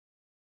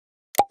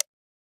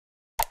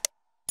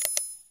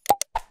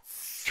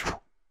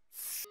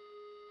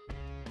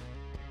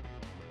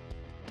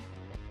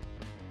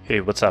Hey,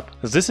 what's up?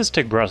 This is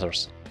Tech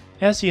Brothers.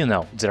 As you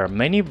know, there are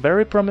many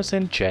very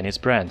promising Chinese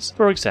brands,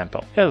 for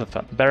example,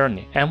 Elephant,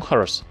 Barony,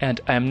 Amherst, and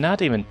I'm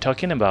not even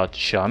talking about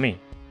Xiaomi.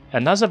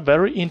 Another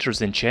very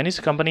interesting Chinese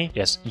company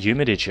is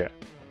UMIDIGI.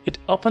 It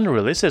often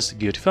releases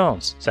good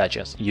phones, such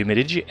as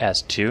UMIDIGI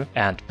S2,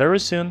 and very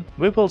soon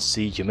we will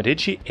see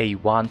UMIDIGI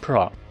A1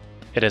 Pro.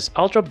 It is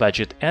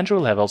ultra-budget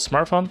entry-level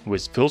smartphone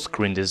with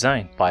full-screen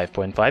design,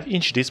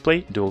 5.5-inch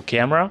display, dual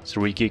camera,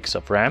 3 GB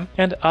of RAM,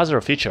 and other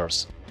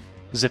features.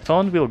 The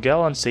phone will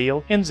go on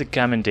sale in the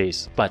coming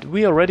days, but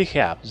we already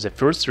have the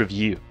first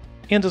review.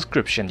 In the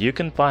description you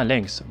can find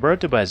links where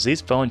to buy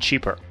this phone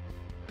cheaper.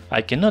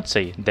 I cannot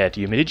say that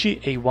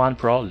UMIDIGI A1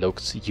 Pro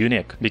looks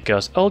unique,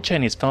 because all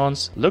Chinese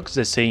phones look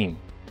the same.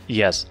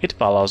 Yes, it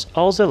follows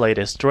all the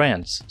latest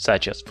trends,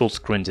 such as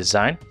full-screen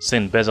design,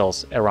 thin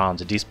bezels around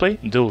the display,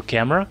 dual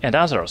camera, and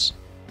others.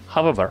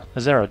 However,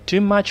 there are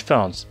too much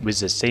phones with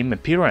the same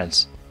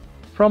appearance.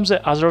 From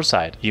the other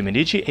side,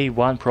 UMIDIGI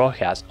A1 Pro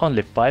has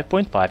only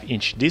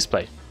 5.5-inch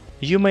display.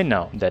 You may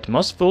know that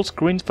most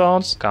full-screen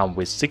phones come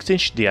with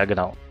 6-inch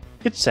diagonal.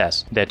 It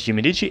says that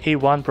UMIDIGI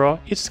A1 Pro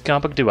is a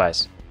compact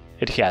device.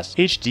 It has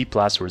HD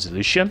Plus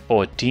resolution,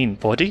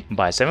 1440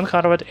 by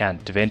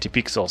 720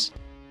 pixels.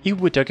 If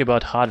we talk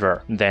about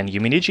hardware, then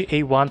UMIDIGI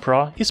A1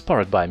 Pro is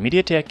powered by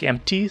MediaTek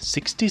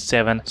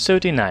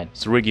MT6739,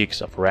 3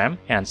 GB of RAM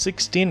and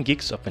 16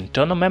 GB of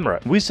internal memory.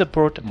 We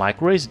support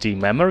microSD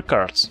memory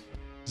cards.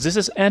 This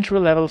is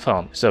entry-level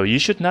phone, so you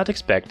should not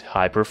expect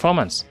high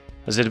performance.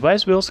 The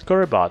device will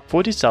score about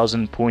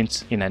 40,000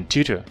 points in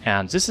Antutu,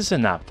 and this is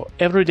enough for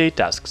everyday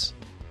tasks.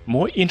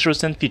 More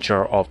interesting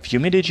feature of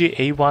UMIDIGI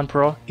A1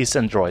 Pro is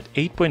Android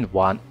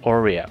 8.1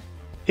 Oreo.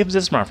 If the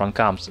smartphone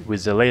comes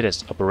with the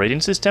latest operating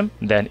system,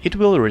 then it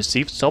will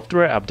receive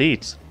software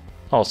updates.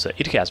 Also,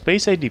 it has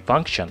Face ID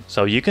function,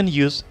 so you can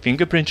use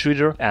fingerprint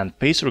reader and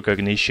face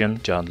recognition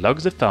to unlock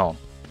the phone.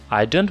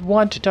 I don't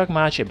want to talk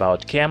much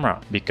about camera,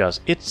 because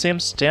it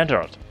seems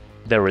standard.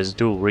 There is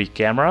dual rear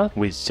camera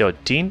with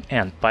 13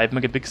 and 5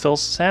 megapixel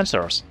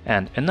sensors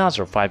and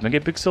another 5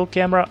 megapixel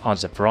camera on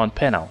the front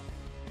panel.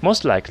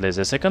 Most likely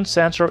the second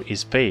sensor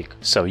is fake,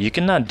 so you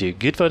cannot do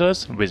good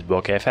photos with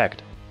bokeh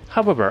effect.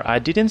 However, I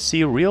didn't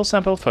see real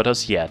sample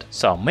photos yet,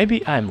 so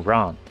maybe I'm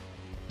wrong.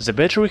 The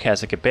battery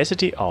has a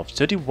capacity of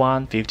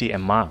 3150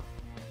 mAh.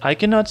 I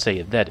cannot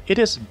say that it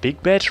is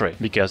big battery,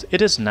 because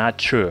it is not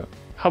true.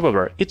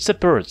 However, it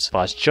supports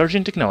fast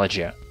charging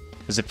technology.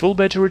 The full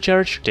battery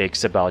charge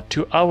takes about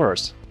 2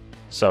 hours.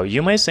 So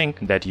you may think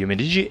that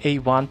UMIDIGI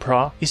A1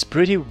 Pro is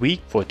pretty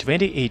weak for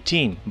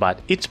 2018,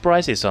 but its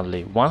price is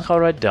only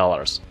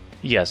 $100.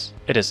 Yes,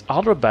 it is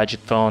ultra-budget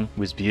phone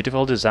with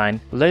beautiful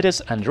design,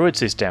 latest Android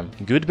system,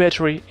 good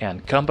battery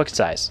and compact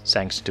size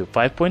thanks to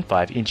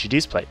 5.5-inch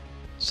display.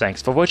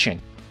 Thanks for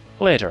watching.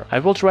 Later I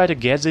will try to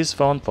get this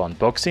phone for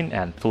unboxing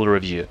and full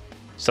review.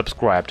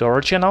 Subscribe to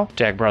our channel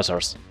Tech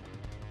Brothers.